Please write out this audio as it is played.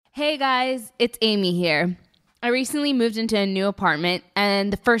Hey guys, it's Amy here. I recently moved into a new apartment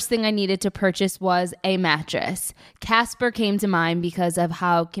and the first thing I needed to purchase was a mattress. Casper came to mind because of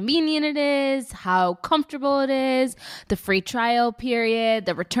how convenient it is, how comfortable it is, the free trial period,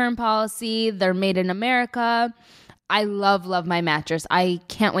 the return policy, they're made in America. I love my mattress. I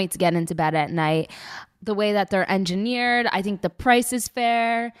can't wait to get into bed at night. The way that they're engineered, I think the price is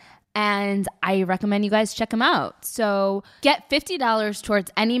fair. And I recommend you guys check them out. So get $50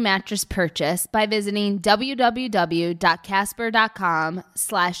 towards any mattress purchase by visiting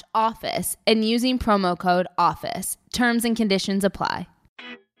www.casper.com/office and using promo code OFFICE. Terms and conditions apply.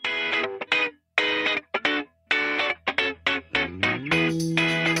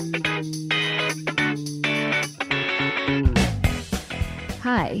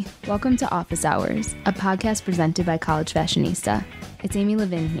 Hi, welcome to Office Hours, a podcast presented by College Fashionista. It's Amy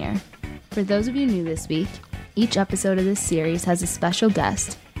Levin here. For those of you new this week, each episode of this series has a special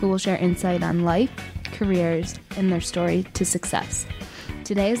guest who will share insight on life, careers, and their story to success.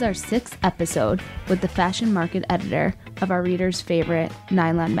 Today is our 6th episode with the fashion market editor of our readers' favorite,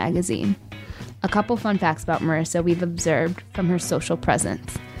 Nylon magazine. A couple fun facts about Marissa we've observed from her social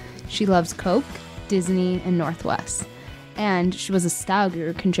presence. She loves Coke, Disney, and Northwest. And she was a Style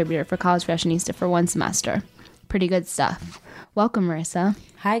Guru contributor for College Fashionista for one semester. Pretty good stuff. Welcome, Marissa.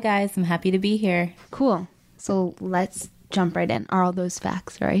 Hi, guys. I'm happy to be here. Cool. So let's jump right in. Are all those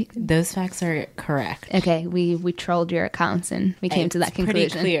facts right? Those facts are correct. Okay. We trolled your accounts and we came to that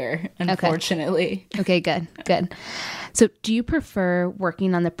conclusion. Pretty clear, unfortunately. Okay, good. So do you prefer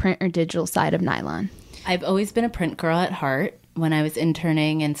working on the print or digital side of nylon? I've always been a print girl at heart. When I was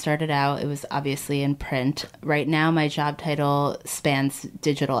interning and started out, it was obviously in print. Right now, my job title spans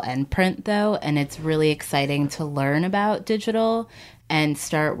digital and print, though, and it's really exciting to learn about digital and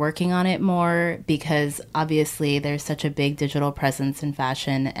start working on it more because obviously there's such a big digital presence in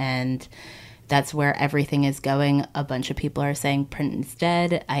fashion and that's where everything is going. A bunch of people are saying print is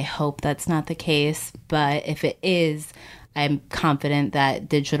dead. I hope that's not the case, but if it is, I'm confident that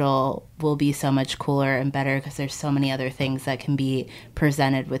digital will be so much cooler and better because there's so many other things that can be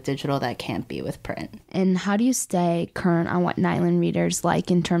presented with digital that can't be with print. And how do you stay current on what nylon readers like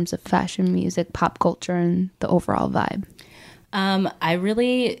in terms of fashion, music, pop culture, and the overall vibe? I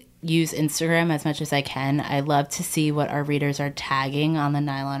really use Instagram as much as I can. I love to see what our readers are tagging on the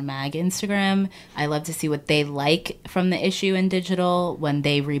Nylon Mag Instagram. I love to see what they like from the issue in digital when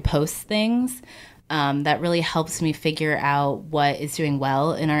they repost things. That really helps me figure out what is doing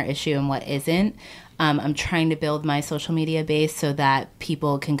well in our issue and what isn't. I'm trying to build my social media base so that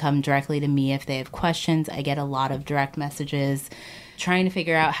people can come directly to me if they have questions. I get a lot of direct messages trying to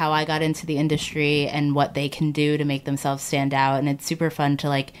figure out how I got into the industry and what they can do to make themselves stand out. And it's super fun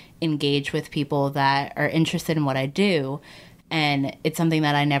to engage with people that are interested in what I do. And it's something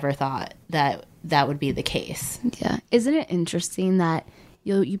that I never thought that would be the case. Yeah. Isn't it interesting that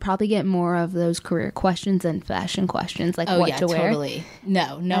you probably get more of those career questions than fashion questions, what to wear? Totally.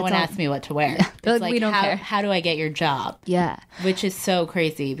 No one asked me what to wear. Yeah. It's we don't care. How do I get your job? Yeah. Which is so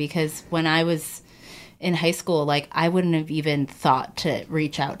crazy because when I was in high school, I wouldn't have even thought to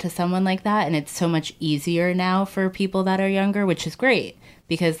reach out to someone like that. And it's so much easier now for people that are younger, which is great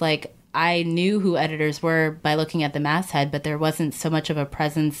because I knew who editors were by looking at the masthead, but there wasn't so much of a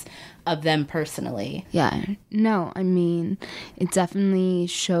presence of them personally. Yeah. No, I mean, it definitely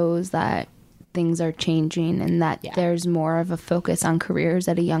shows that things are changing and that there's more of a focus on careers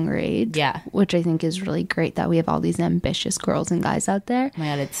at a younger age. Yeah. Which I think is really great that we have all these ambitious girls and guys out there. Oh my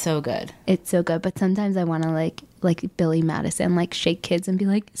God, it's so good. It's so good. But sometimes I want to like Billy Madison, shake kids and be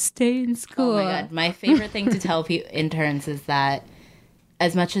like, stay in school. Oh my God. My favorite thing to tell interns is that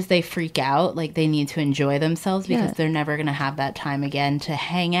as much as they freak out, they need to enjoy themselves because they're never going to have that time again to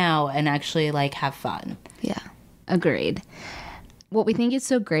hang out and actually have fun. Yeah, agreed. What we think is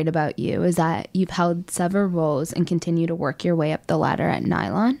so great about you is that you've held several roles and continue to work your way up the ladder at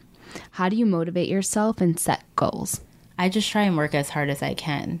Nylon. How do you motivate yourself and set goals? I just try and work as hard as I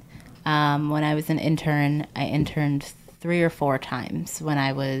can. When I was an intern, I interned 3 or 4 times when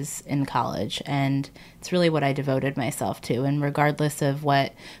I was in college, and it's really what I devoted myself to. And regardless of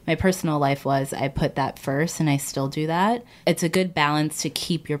what my personal life was, I put that first, and I still do that. It's a good balance to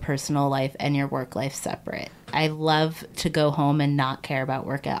keep your personal life and your work life separate. I love to go home and not care about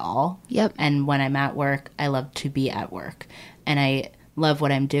work at all. Yep. And when I'm at work, I love to be at work. And I love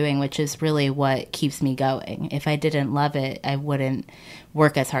what I'm doing, which is really what keeps me going. If I didn't love it, I wouldn't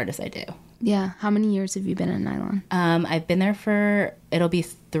work as hard as I do. Yeah. How many years have you been in Nylon? I've been there it'll be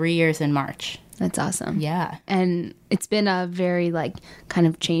 3 years in March. That's awesome. Yeah. And it's been a very like kind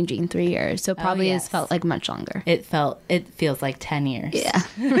of changing 3 years. So probably yes. has felt like much longer. It feels like 10 years.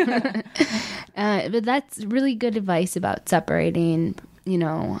 Yeah. But that's really good advice about separating, you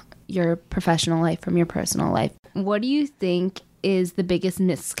know, your professional life from your personal life. What do you think is the biggest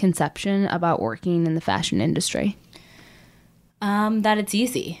misconception about working in the fashion industry? That it's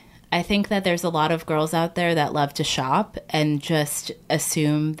easy. I think that there's a lot of girls out there that love to shop and just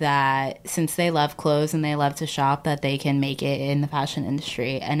assume that since they love clothes and they love to shop that they can make it in the fashion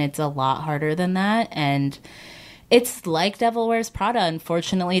industry. And it's a lot harder than that. And it's like Devil Wears Prada,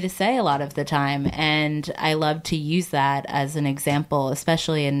 unfortunately to say, a lot of the time. And I love to use that as an example,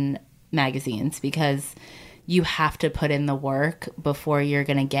 especially in magazines, because you have to put in the work before you're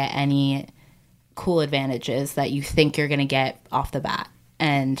going to get any cool advantages that you think you're going to get off the bat.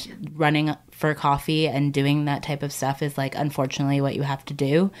 And running for coffee and doing that type of stuff is like, unfortunately, what you have to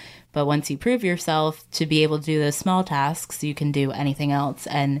do. But once you prove yourself to be able to do those small tasks, you can do anything else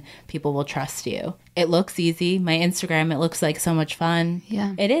and people will trust you. It looks easy. My Instagram, it looks like so much fun.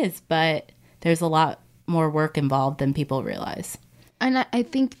 Yeah. It is, but there's a lot more work involved than people realize. And I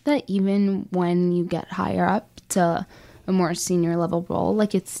think that even when you get higher up to a more senior level role,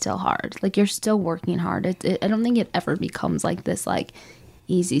 like it's still hard. Like you're still working hard. I don't think it ever becomes like this like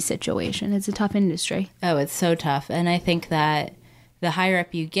easy situation. It's a tough industry. Oh, it's so tough. And I think that the higher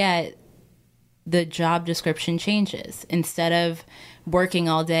up you get, the job description changes. Instead of working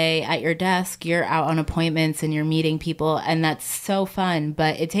all day at your desk, you're out on appointments and you're meeting people, and that's so fun,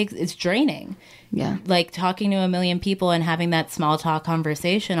 but it's draining. Yeah. Like talking to a million people and having that small talk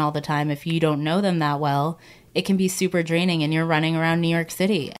conversation all the time, if you don't know them that well, it can be super draining, and you're running around New York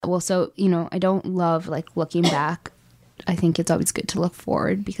City. Well, so, you know, I don't love like looking back. I think it's always good to look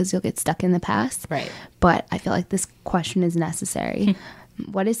forward because you'll get stuck in the past. Right. But I feel like this question is necessary.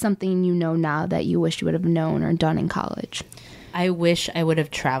 What is something you know now that you wish you would have known or done in college? I wish I would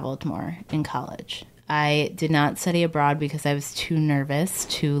have traveled more in college. I did not study abroad because I was too nervous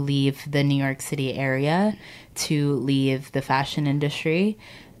to leave the New York City area, to leave the fashion industry,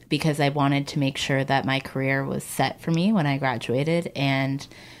 because I wanted to make sure that my career was set for me when I graduated. And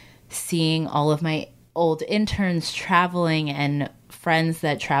seeing all of my old interns traveling and friends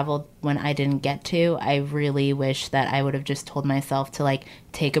that traveled when I didn't get to, I really wish that I would have just told myself to like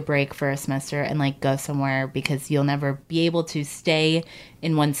take a break for a semester and like go somewhere, because you'll never be able to stay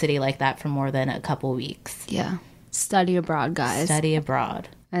in one city like that for more than a couple weeks. Yeah. Study abroad, guys. Study abroad.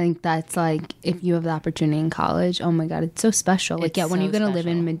 I think that's like, if you have the opportunity in college, oh my God, it's so special. Like, It's yeah, when so you're going to live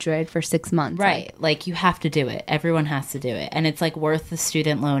in special. Madrid for 6 months. Right. Like you have to do it. Everyone has to do it. And it's like worth the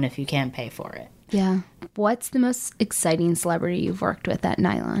student loan if you can't pay for it. Yeah. What's the most exciting celebrity you've worked with at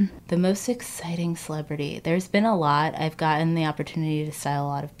Nylon? The most exciting celebrity. There's been a lot. I've gotten the opportunity to style a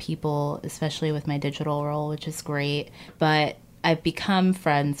lot of people, especially with my digital role, which is great. But I've become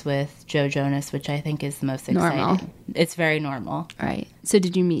friends with Joe Jonas, which I think is the most exciting. Normal. It's very normal. Right. So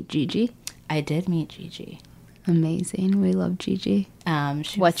did you meet Gigi? I did meet Gigi. Amazing. We love Gigi.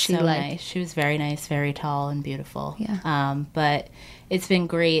 She What's was she so like? nice. She was very nice, very tall and beautiful. Yeah. But it's been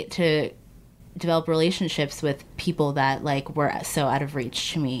great to develop relationships with people that like were so out of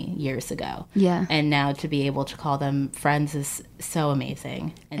reach to me years ago. Yeah. And now to be able to call them friends is so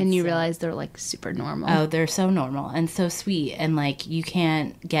amazing. And you so- realize they're like super normal. Oh, they're so normal and so sweet, and like you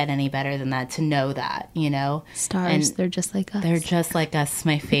can't get any better than that, to know that, you know. Stars, And they're just like us. they're just like us.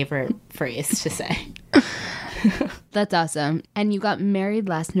 My favorite phrase to say. That's awesome. And you got married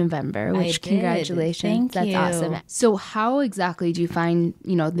last November, which did. congratulations. Thank That's you. awesome. So how exactly do you find,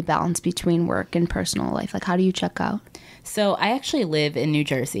 you know, the balance between work and personal life? Like how do you check out? So I actually live in New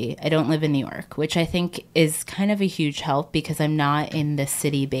Jersey. I don't live in New York, which I think is kind of a huge help because I'm not in the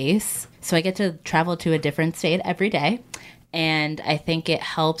city base. So I get to travel to a different state every day. And I think it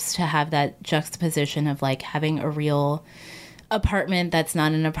helps to have that juxtaposition of like having a real apartment that's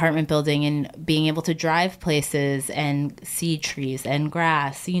not an apartment building and being able to drive places and see trees and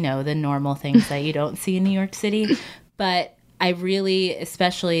grass, you know, the normal things that you don't see in New York City. But I really,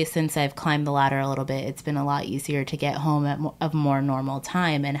 especially since I've climbed the ladder a little bit, it's been a lot easier to get home at a more normal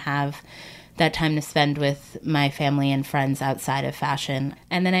time and have that time to spend with my family and friends outside of fashion.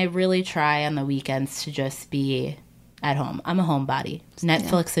 And then I really try on the weekends to just be at home. I'm a homebody.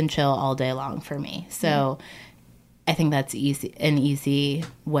 Netflix and chill all day long for me. So I think that's an easy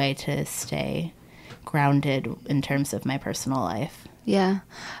way to stay grounded in terms of my personal life. Yeah.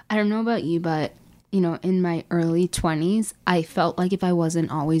 I don't know about you, but in my early 20s, I felt like if I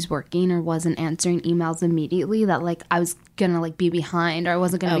wasn't always working or wasn't answering emails immediately, that like I was gonna like be behind or I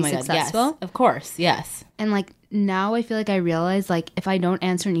wasn't gonna be successful. Yes, of course, yes. And like now I feel like I realize like if I don't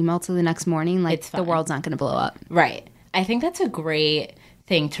answer an email till the next morning, like the world's not gonna blow up. Right. I think that's a great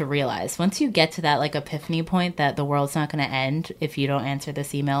thing to realize. Once you get to that like epiphany point that the world's not gonna end if you don't answer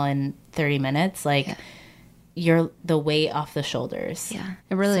this email in 30 minutes, like you're the weight off the shoulders. Yeah,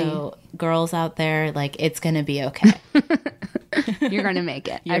 it really. So girls out there, like it's gonna be okay. You're gonna make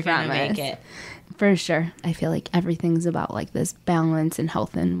it. I promise. Make it for sure. I feel like everything's about like this balance and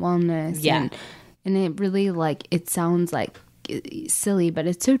health and wellness. Yeah, and it really like it sounds like silly, but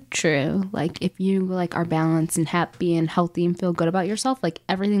it's so true. Like if you like are balanced and happy and healthy and feel good about yourself, like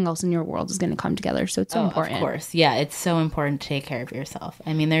everything else in your world is going to come together. So it's so important. Of course. Yeah, it's so important to take care of yourself.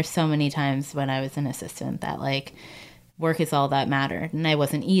 I mean, there's so many times when I was an assistant that like work is all that mattered and I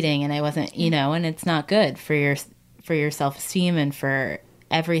wasn't eating and I wasn't, and it's not good for your self-esteem and for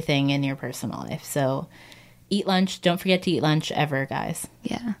everything in your personal life. So eat lunch. Don't forget to eat lunch ever, guys.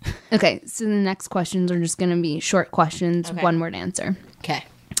 Yeah. Okay, so the next questions are just going to be short questions, one-word answer. Okay.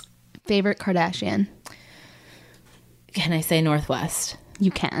 Favorite Kardashian? Can I say Northwest?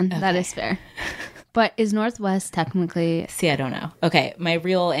 You can. Okay. That is fair. But is Northwest technically... See, I don't know. Okay, my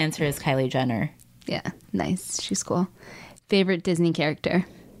real answer is Kylie Jenner. Yeah, nice. She's cool. Favorite Disney character?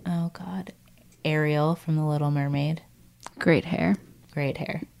 Oh, God. Ariel from The Little Mermaid. Great hair. Great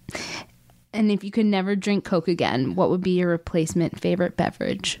hair. And if you could never drink Coke again, what would be your replacement favorite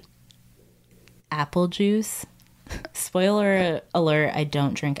beverage? Apple juice. Spoiler alert, I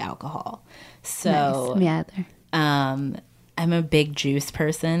don't drink alcohol. So nice. Me either. I'm a big juice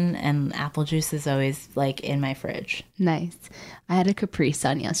person, and apple juice is always like in my fridge. Nice. I had a Capri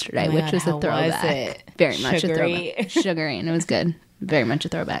Sun yesterday, which was a throwback. Was it? Very much a throwback. Sugary, and it was good. Very much a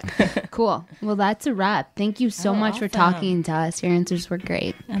throwback. Cool. Well, that's a wrap. Thank you so much for talking to us. Your answers were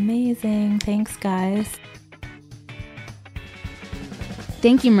great. Amazing. Thanks, guys.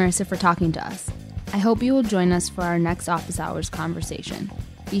 Thank you, Marissa, for talking to us. I hope you will join us for our next office hours conversation.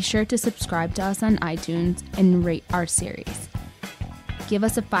 Be sure to subscribe to us on iTunes and rate our series. Give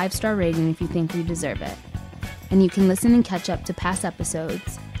us a 5-star rating if you think we deserve it. And you can listen and catch up to past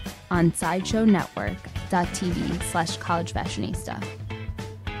episodes on SideshowNetwork.tv/collegefashionista.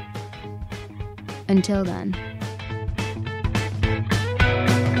 Until then.